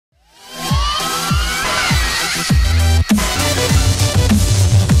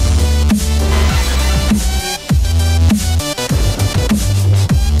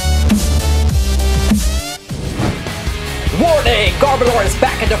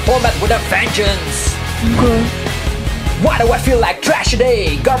the format with a vengeance. Okay. Why do I feel like trash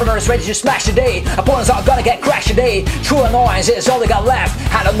today? Garbodor is ready to smash today. Opponents are gonna get crashed today. True annoyance is all they got left.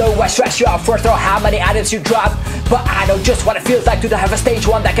 I don't know what stress you out first or how many items you drop, but I know just what it feels like to have a stage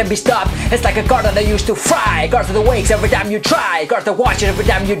 1 that can be stopped. It's like a card that I used to fry. Guard that wakes every time you try. Guard that watches every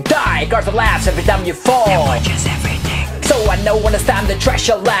time you die. Guard that laughs every time you fall. It watches everything. So I know when it's time to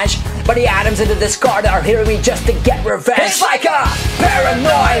Trashalanche, but the items in the discard are here me just to get revenge. It's like a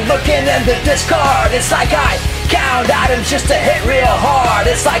paranoid looking in the discard. It's like I count items just to hit real hard.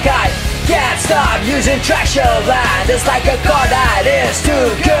 It's like I can't stop using Trashalanche. It's like a card that is too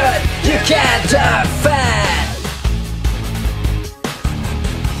good, you can't defend.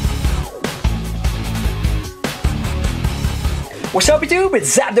 What's up YouTube, it's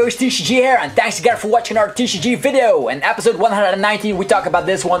Sup TCG here, and thanks again for watching our TCG video. In episode 119 we talk about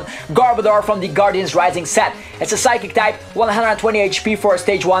this one, Garbodor from the Guardians Rising set. It's a Psychic type, 120 HP for a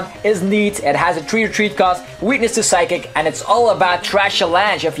stage 1, is neat, it has a 3 retreat cost, weakness to Psychic, and it's all about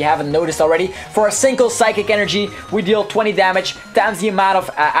Trashalanche if you haven't noticed already. For a single Psychic energy, we deal 20 damage times the amount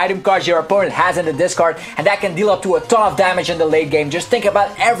of item cards your opponent has in the discard, and that can deal up to a ton of damage in the late game. Just think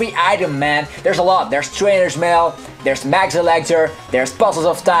about every item, man. There's a lot. There's Trainer's Mail, there's Max Elixir, there's Puzzles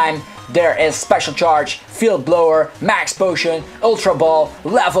of Time, there is Special Charge, Field Blower, Max Potion, Ultra Ball,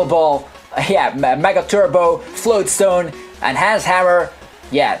 Level Ball, Mega Turbo, Float Stone, Enhanced Hammer,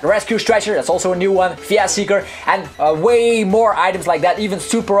 Rescue Stretcher, that's also a new one, Fiat Seeker, and way more items like that, even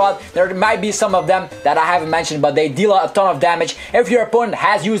Super Rod. There might be some of them that I haven't mentioned, but they deal a ton of damage if your opponent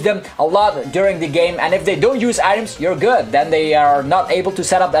has used them a lot during the game, and if they don't use items, you're good. Then they are not able to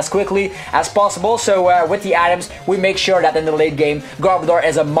set up as quickly as possible, so with the items, we make sure that in the late game, Garbodor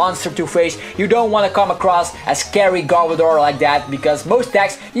is a monster to face. You don't want to come across a scary Garbodor like that, because most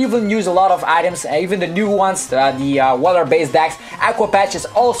decks even use a lot of items, even the new ones, the water-based decks. Aqua Patch is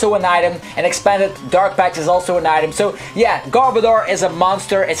also an item, and Expanded Dark Patch is also an item. So yeah, Garbodor is a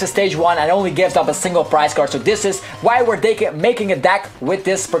monster. It's a stage 1 and only gives up a single prize card. So this is why we're making a deck with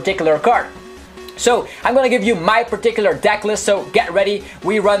this particular card. So I'm gonna give you my particular deck list, so get ready.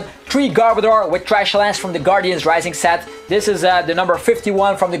 We run 3 Garbodor with Trashalanche from the Guardians Rising set. This is the number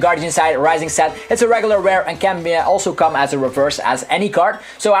 51 from the Guardians Rising set. It's a regular rare and can also come as a reverse as any card.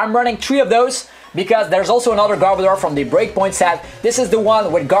 So I'm running 3 of those, because there's also another Garbodor from the Breakpoint set. This is the one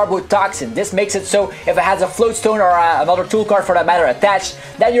with Garbo Toxin. This makes it so if it has a Float Stone or another tool card for that matter attached,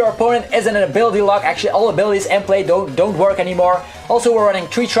 then your opponent is in an ability lock. Actually, all abilities in play don't work anymore. Also, we're running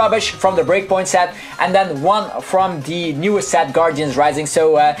 3 Trubbish from the Breakpoint set, and then 1 from the newest set, Guardians Rising.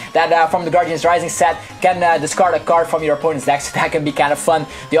 So from the Guardians Rising set can discard a card from your opponent's deck, so that can be kind of fun.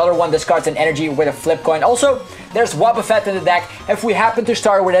 The other one discards an energy with a flip coin. Also, there's Wobbuffet in the deck. If we happen to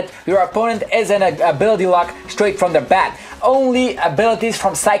start with it, your opponent is in an ability lock straight from the bat. Only abilities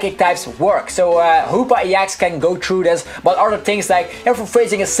from Psychic types work. So Hoopa EX can go through this, but other things like if we're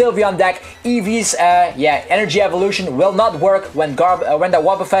facing a Sylveon deck, Eevee's Energy Evolution will not work when the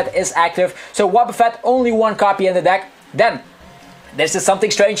Wobbuffet is active. So Wobbuffet, only 1 copy in the deck. Then this is something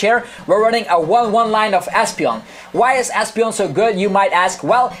strange here. We're running a 1/1 line of Espeon. Why is Espeon so good, you might ask?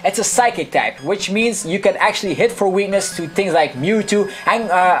 Well, it's a Psychic type, which means you can actually hit for weakness to things like Mewtwo and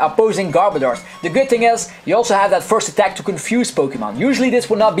opposing Garbodors. The good thing is, you also have that first attack to confuse Pokemon. Usually this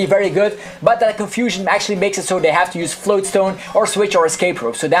would not be very good, but that confusion actually makes it so they have to use Float Stone or Switch or Escape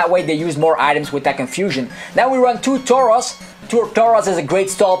Rope. So that way they use more items with that confusion. Then we run 2 Tauros. Tauros is a great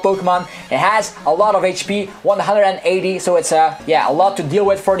stall Pokemon. It has a lot of HP, 180, so it's a lot to deal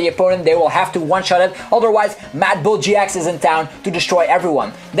with for the opponent. They will have to one-shot it, otherwise Mad Bull GX is in town to destroy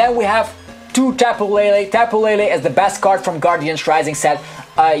everyone. Then we have 2 Tapu-Lele. Tapu-Lele is the best card from Guardians Rising set.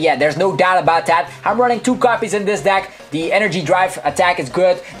 There's no doubt about that. I'm running 2 copies in this deck. The Energy Drive attack is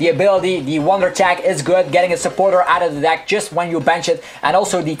good. The ability, the Wonder Attack is good. Getting a supporter out of the deck just when you bench it. And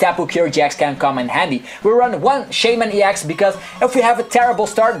also the Tapu-Cure GX can come in handy. We run 1 Shaman EX because if we have a terrible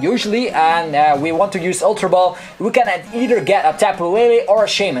start, usually, and we want to use Ultra Ball, we can either get a Tapu-Lele or a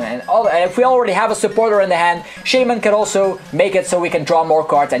Shaman. And if we already have a supporter in the hand, Shaman can also make it so we can draw more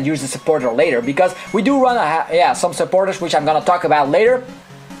cards and use the supporter later. Because we do run some supporters, which I'm gonna talk about later.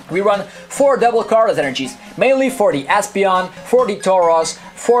 We run 4 double cardless energies, mainly for the Espeon, for the Tauros,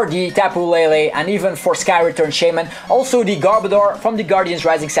 for the Tapu-Lele, and even for Sky Return Shaman. Also the Garbodor from the Guardians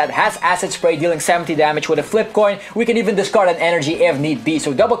Rising set has Acid Spray dealing 70 damage with a flip coin. We can even discard an energy if need be.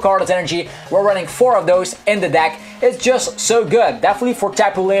 So double cardless energy, we're running 4 of those in the deck. it's just so good. Definitely for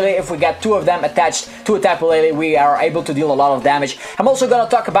Tapu-Lele, if we get 2 of them attached to a Tapu-Lele, we are able to deal a lot of damage. I'm also gonna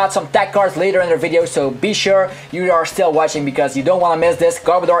talk about some tech cards later in the video, so be sure you are still watching because you don't want to miss this.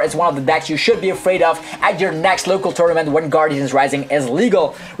 Garbodor is one of the decks you should be afraid of at your next local tournament when Guardians Rising is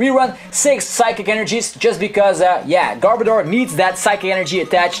legal. We run 6 Psychic Energies just because, yeah, Garbodor needs that Psychic Energy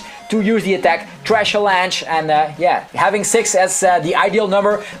attached to use the attack Trashalanche, and yeah, having 6 as the ideal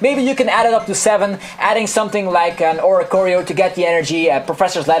number. Maybe you can add it up to 7, adding something like an Oricorio to get the energy,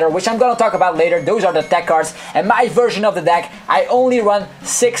 Professor's Ladder, which I'm gonna talk about later. Those are the tech cards, and my version of the deck, I only run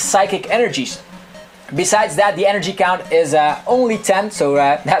 6 Psychic Energies. Besides that, the energy count is only 10, so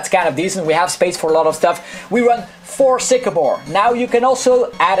that's kind of decent. We have space for a lot of stuff. We run 4 Sycamore. Now you can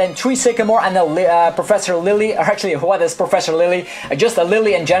also add in 3 Sycamore and a Professor Lily. Or actually, what is Professor Lily? Just a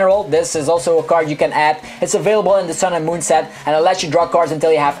Lily in general. This is also a card you can add. It's available in the Sun and Moon set, and it lets you draw cards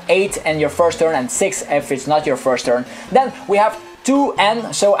until you have 8 in your first turn and 6 if it's not your first turn. Then we have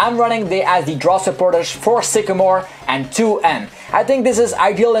 2N, so I'm running as the draw supporters for Sycamore and 2N. I think this is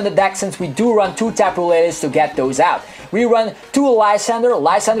ideal in the deck since we do run 2 Tapu-Leles to get those out. We run 2 Lysander.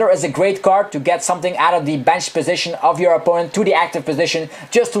 Lysander is a great card to get something out of the bench position of your opponent to the active position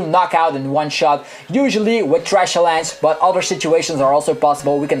just to knock out in one shot, usually with Trashalanche, but other situations are also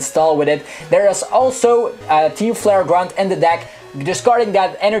possible. We can stall with it. There is also Team Flare Grunt in the deck. Discarding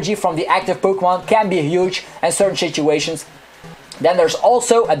that energy from the active Pokemon can be huge in certain situations. Then there's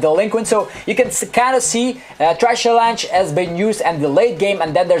also a Delinquent, so you can kind of see Trashalanche has been used in the late game,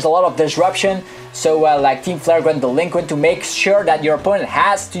 and then there's a lot of disruption. So like Team Flagrant Delinquent to make sure that your opponent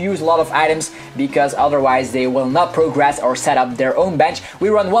has to use a lot of items because otherwise they will not progress or set up their own bench. We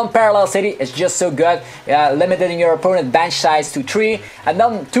run 1 Parallel City, it's just so good, limiting your opponent bench size to 3. And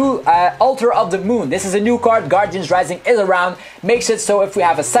then 2 Altar of the Moon. This is a new card, Guardians Rising is around, makes it so if we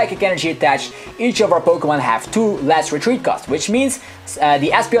have a Psychic Energy attached, each of our Pokemon have 2 less retreat cost, which means the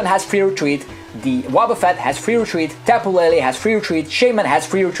Espeon has free retreat, the Wobbuffet has free retreat, Tapu-Lele has free retreat, Shaman has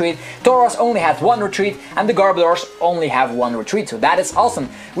free retreat, Tauros only has 1 retreat, and the Garbodors only have 1 retreat, so that is awesome.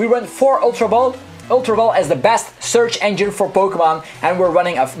 We run 4 Ultra Ball. Ultra Ball is the best search engine for Pokemon, and we're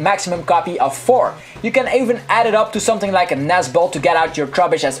running a maximum copy of 4. You can even add it up to something like a Nest Ball to get out your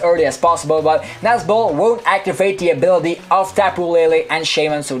Trubbish as early as possible, but Nest Ball won't activate the ability of Tapu-Lele and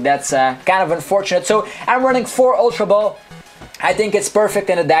Shaman, so that's kind of unfortunate. So I'm running 4 Ultra Ball. I think it's perfect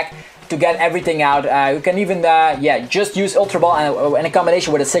in the deck to get everything out. You can even yeah, just use Ultra Ball and in a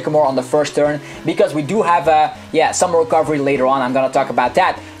combination with a Sycamore on the first turn, because we do have yeah, some recovery later on. I'm gonna talk about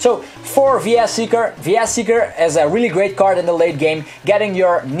that. So for VS Seeker, VS Seeker is a really great card in the late game, getting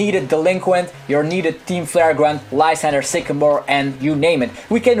your needed Delinquent, your needed Team Flare Grunt, Lysander, Sycamore, and you name it.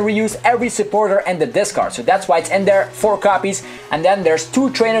 We can reuse every supporter in the discard, so that's why it's in there, 4 copies. And then there's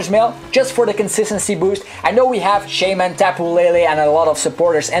 2 Trainer's Mail just for the consistency boost. I know we have Shaman, Tapu-Lele, and a lot of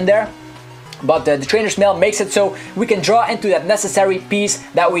supporters in there, but the Trainer's Mail makes it so we can draw into that necessary piece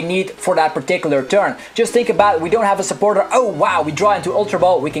that we need for that particular turn. Just think about it, we don't have a supporter, oh wow, we draw into Ultra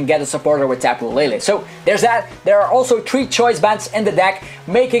Ball, we can get a supporter with Tapu-Lele. So there's that. There are also 3 choice bands in the deck,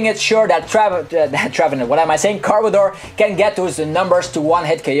 making it sure that Garbodor can get those numbers to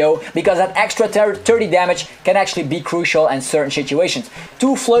 1-hit KO, because that extra 30 damage can actually be crucial in certain situations.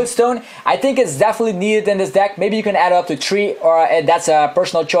 2 Floatstone, I think it's definitely needed in this deck. Maybe you can add up to 3, or that's a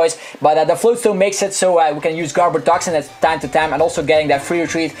personal choice, but the Floatstone makes it so we can use Garbotoxin at time to time, and also getting that free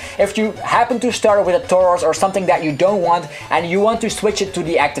retreat. If you happen to start with a Tauros or something that you don't want and you want to switch it to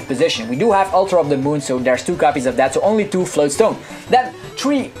the active position, we do have Altar of the Moon, so there's 2 copies of that, so only 2 Floatstone. Then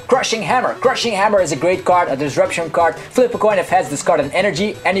 3 Crushing Hammer. Crushing Hammer is a great card, a disruption card. Flip a coin if heads, discard an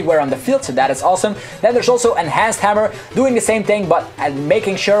energy anywhere on the field, so that is awesome. Then there's also Enhanced Hammer, doing the same thing but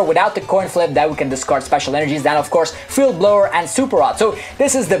making sure without the coin flip that we can discard special energies. Then of course Field Blower and Super Rod. So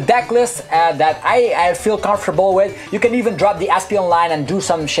this is the deck list that I feel comfortable with. You can even drop the Espeon line and do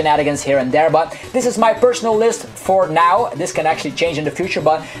some shenanigans here and there, but this is my personal list for now. This can actually change in the future,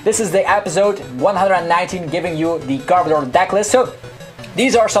 but this is the episode 119 giving you the Garbodor deck list. So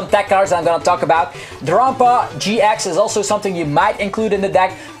these are some tech cards I'm going to talk about. Drampa GX is also something you might include in the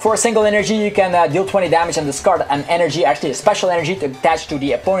deck. For a single energy, you can deal 20 damage and discard an energy, actually a special energy, to attach to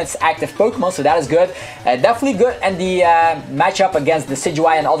the opponent's active Pokemon, so that is good. Definitely good in the matchup against the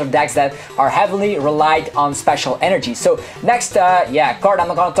Decidueye and other decks that are heavily relied on special energy. So next yeah, card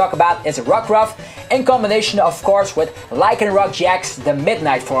I'm going to talk about is Rockruff, in combination of course with Lycanroc GX, the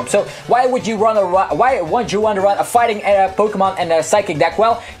Midnight form. So why would you want to run a fighting Pokemon in a Psychic deck?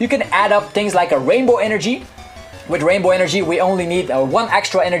 Well, you can add up things like a Rainbow Energy, With Rainbow Energy, we only need 1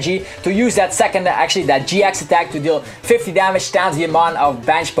 extra energy to use that second, actually that GX attack to deal 50 damage times the amount of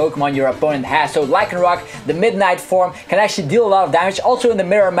bench Pokemon your opponent has. So Lycanroc, the Midnight form, can actually deal a lot of damage. Also in the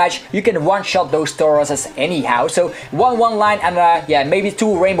mirror match, you can one-shot those Tauroses anyhow. So 1 line and yeah, maybe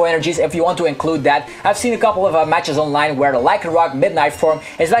 2 Rainbow Energies if you want to include that. I've seen a couple of matches online where the Lycanroc Midnight form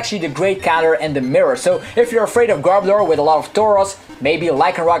is actually the great counter in the mirror. So if you're afraid of Garbodor with a lot of Tauros, maybe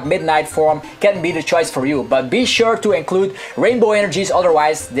Lycanroc Midnight form can be the choice for you. But be sure to include Rainbow Energies,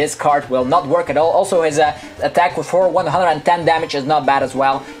 otherwise this card will not work at all. Also his attack for 110 damage is not bad as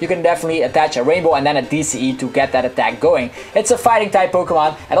well. You can definitely attach a Rainbow and then a DCE to get that attack going. It's a fighting type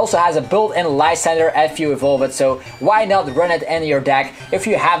Pokemon. It also has a built-in Lysandre if you evolve it, so why not run it in your deck? If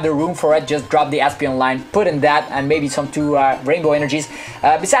you have the room for it, just drop the Espeon line, put in that and maybe some 2 Rainbow Energies.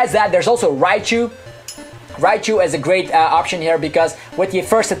 Besides that, there's also Raichu. Raichu is a great option here because with the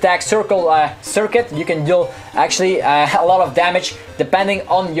first attack circuit, you can deal actually a lot of damage depending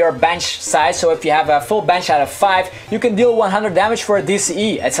on your bench size. So if you have a full bench out of 5, you can deal 100 damage for a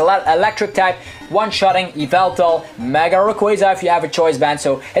DCE. It's a lot electric type, one-shotting, Yveltal, Mega Rayquaza if you have a choice band,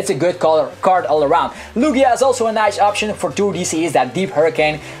 so it's a good card all around. Lugia is also a nice option for 2 DCEs, that Deep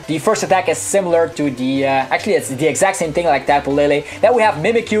Hurricane. The first attack is similar to the, actually it's the exact same thing like Tapu-Lele. Then we have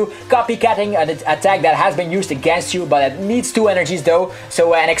Mimikyu, copycatting an attack that has been used against you, but it needs 2 energies though.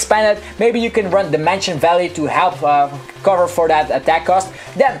 So and expanded, maybe you can run Dimension Valley to help cover for that attack cost.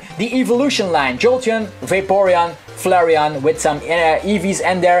 Then the evolution line, Jolteon, Vaporeon, Flareon with some EVs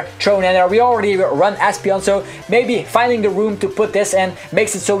in there, thrown in there. We already run Espeon, so maybe finding the room to put this in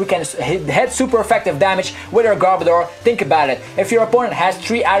makes it so we can hit super effective damage with our Garbodor. Think about it. If your opponent has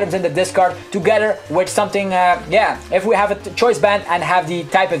 3 items in the discard together with something, yeah, if we have a choice band and have the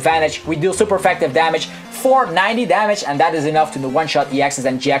type advantage, we deal super effective damage for 90 damage, and that is enough to the one-shot EXs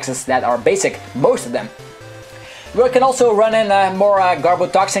and GXs that are basic, most of them. We can also run in more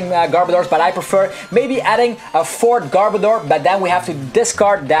Garbotoxin Garbodors, but I prefer maybe adding a 4th Garbodor, but then we have to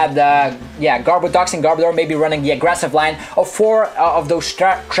discard that yeah, Garbotoxin Garbodor. Maybe running the aggressive line of 4 of those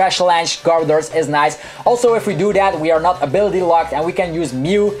Trashalanche Garbodors is nice. Also, if we do that, we are not ability locked and we can use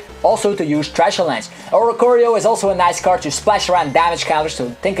Mew also to use Trashalanche. Oricorio is also a nice card to splash around damage counters, so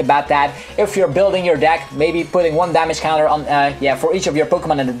think about that. If you're building your deck, maybe putting 1 damage counter on yeah, for each of your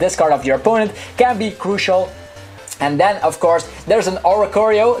Pokemon in the discard of your opponent can be crucial. And then, of course, there's an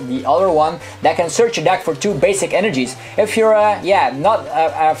Oricorio, the other one, that can search your deck for 2 basic energies. If you're, yeah,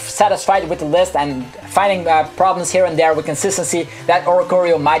 not satisfied with the list and finding problems here and there with consistency, that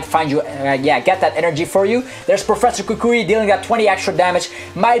Oricorio might find you, yeah, get that energy for you. There's Professor Kukui dealing that 20 extra damage,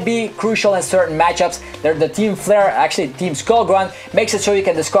 might be crucial in certain matchups. There's the Team Flare, actually Team Skullgrunt, makes it so you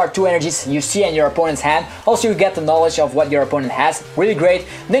can discard 2 energies you see in your opponent's hand. Also, you get the knowledge of what your opponent has, really great.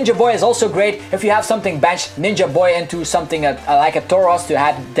 Ninja Boy is also great. If you have something benched, Ninja Boy into something like a Tauros to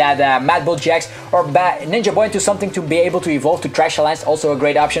have that Mad Bull GX, or Ninja Boy into something to be able to evolve to Trashalanche, also a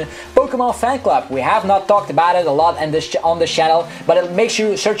great option. Pokemon Fan Club, we have not talked about it a lot on this channel, but it makes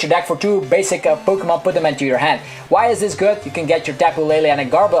you search your deck for 2 basic Pokemon, put them into your hand. Why is this good? You can get your Tapu-Lele and a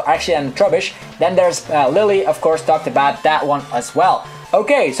Garbodor, actually, and a Trubbish. Then there's Lily, of course, talked about that one as well.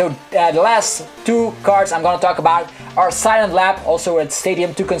 Okay, so the last 2 cards I'm going to talk about are Silent Lab, also at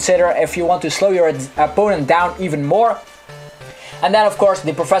Stadium to consider if you want to slow your opponent down even more. And then, of course,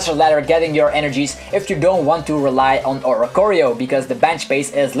 the Professor's Ladder, getting your energies if you don't want to rely on Oricorio because the bench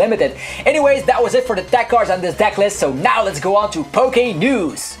space is limited. Anyways, that was it for the tech cards on this deck list, so now let's go on to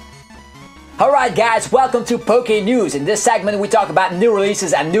Poké-News. Alright guys, welcome to Poké-News. In this segment we talk about new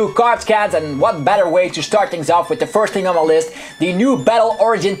releases and new card scans, and what better way to start things off with the first thing on my list. The new Battle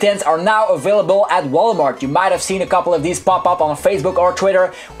Origin tints are now available at Walmart. You might have seen a couple of these pop up on Facebook or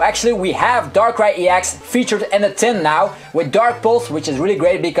Twitter. Actually, we have Darkrai EX featured in a tin now with Dark Pulse, which is really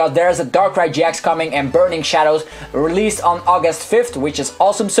great because there is a Darkrai GX coming and Burning Shadows released on August 5th, which is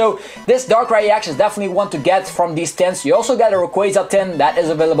awesome. So this Darkrai EX is definitely one to get from these tints. You also get a Rayquaza tin that is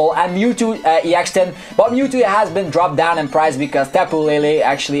available, and Mewtwo EX tin, but Mewtwo has been dropped down in price because Tapu-Lele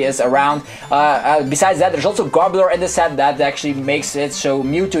actually is around. Besides that, there's also Garbodor in the set that actually makes it so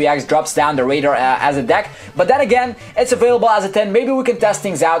Mewtwo EX drops down the radar as a deck. But then again, it's available as a tin. Maybe we can test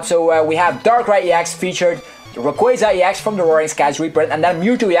things out. So we have Darkrai EX featured, Rayquaza EX from the Roaring Skies reprint, and then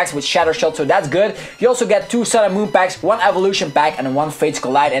Mewtwo EX with Shatter Shot, so that's good. You also get 2 Sun and Moon packs, 1 Evolution pack, and 1 Fates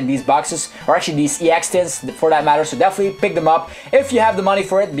Collide in these boxes, or actually these EX tins for that matter, so definitely pick them up if you have the money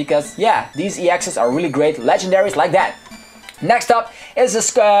for it, because yeah, these EXs are really great, legendaries like that. Next up is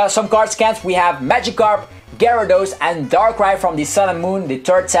some card scans. We have Magikarp, Gyarados, and Darkrai from the Sun and Moon, the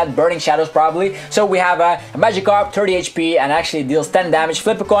third set, Burning Shadows probably. So we have a Magikarp, 30 HP, and actually deals 10 damage.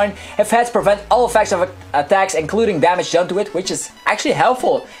 Flip a coin. If heads, prevent all effects of attacks, including damage done to it, which is actually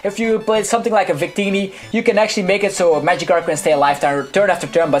helpful. If you play something like a Victini, you can actually make it so a Magikarp can stay alive turn after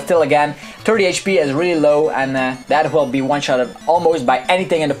turn, but still again, 30 HP is really low, and that will be one-shotted almost by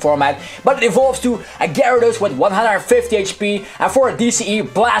anything in the format. But it evolves to a Gyarados with 150 HP, and for a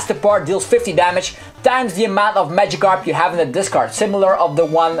DCE, Blast Apart deals 50 damage, times the amount of Magikarp you have in the discard, similar of the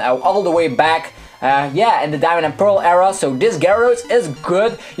one all the way back. Yeah, in the Diamond and Pearl era. So this Gyarados is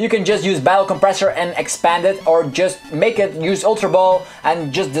good. You can just use Battle Compressor and expand it, or just make it use Ultra Ball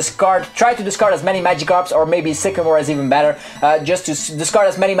and just discard. Try to discard as many Magikarps, or maybe Sycamore is even better. Just to discard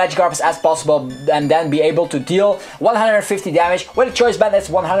as many Magikarps as possible, and then be able to deal 150 damage. With a choice band, that's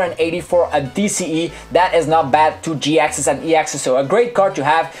 180 for a DCE. That is not bad to GXs and EXs. So a great card to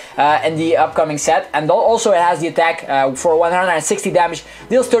have in the upcoming set. And also it has the attack for 160 damage.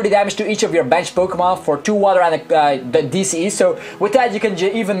 Deals 30 damage to each of your bench Pokemon for 2 water and the DCE. So with that you can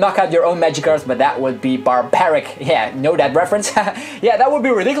even knock out your own Magikarps, but that would be barbaric. Yeah, know that reference? Yeah, that would be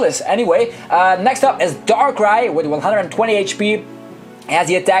ridiculous. Anyway, next up is Darkrai with 120 HP. Has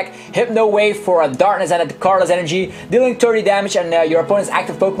the attack Hypno Wave for a Darkness and a Careless Energy, dealing 30 damage, and your opponent's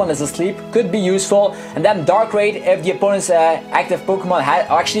active Pokemon is asleep. Could be useful. And then Dark Raid if the opponent's active Pokemon has,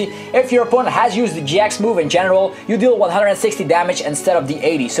 actually, if your opponent has used the GX move in general, you deal 160 damage instead of the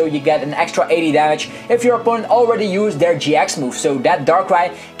 80, so you get an extra 80 damage if your opponent already used their GX move. So that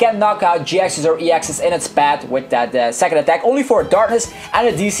Darkrai can knock out GXs or EXs in its path with that second attack, only for Darkness and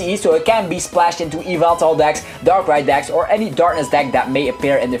a DCE, so it can be splashed into Yveltal decks, Darkrai decks, or any Darkness deck that may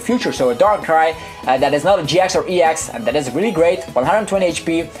appear in the future. So a Darkrai that is not a GX or EX, and that is really great. 120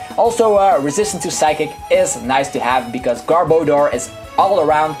 HP. Also resistant to Psychic is nice to have because Garbodor is all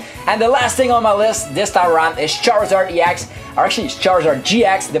around. And the last thing on my list this time around is Charizard EX, or actually it's Charizard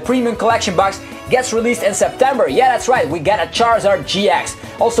GX. The premium collection box gets released in September. Yeah, that's right, we get a Charizard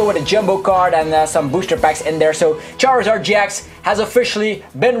GX, also with a jumbo card and some booster packs in there. So Charizard GX has officially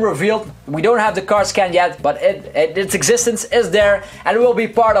been revealed. We don't have the card scan yet, but its existence is there, and it will be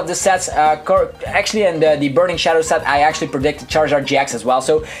part of the sets. Actually, in the Burning Shadow set, I actually predicted Charizard GX as well.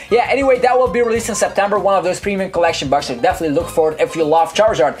 So yeah, anyway, that will be released in September, one of those premium collection boxes. So definitely look for it if you love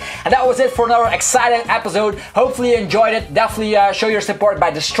Charizard. And that was it for another exciting episode. Hopefully you enjoyed it. Definitely show your support by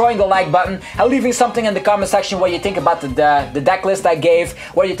destroying the like button and leaving something in the comment section what you think about the deck list I gave,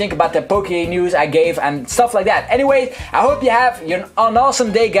 what you think about the Poké-News I gave, and stuff like that. Anyway, I hope you have an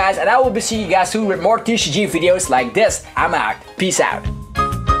awesome day, guys, and I will be seeing you guys soon with more TCG videos like this. I'm out. Peace out.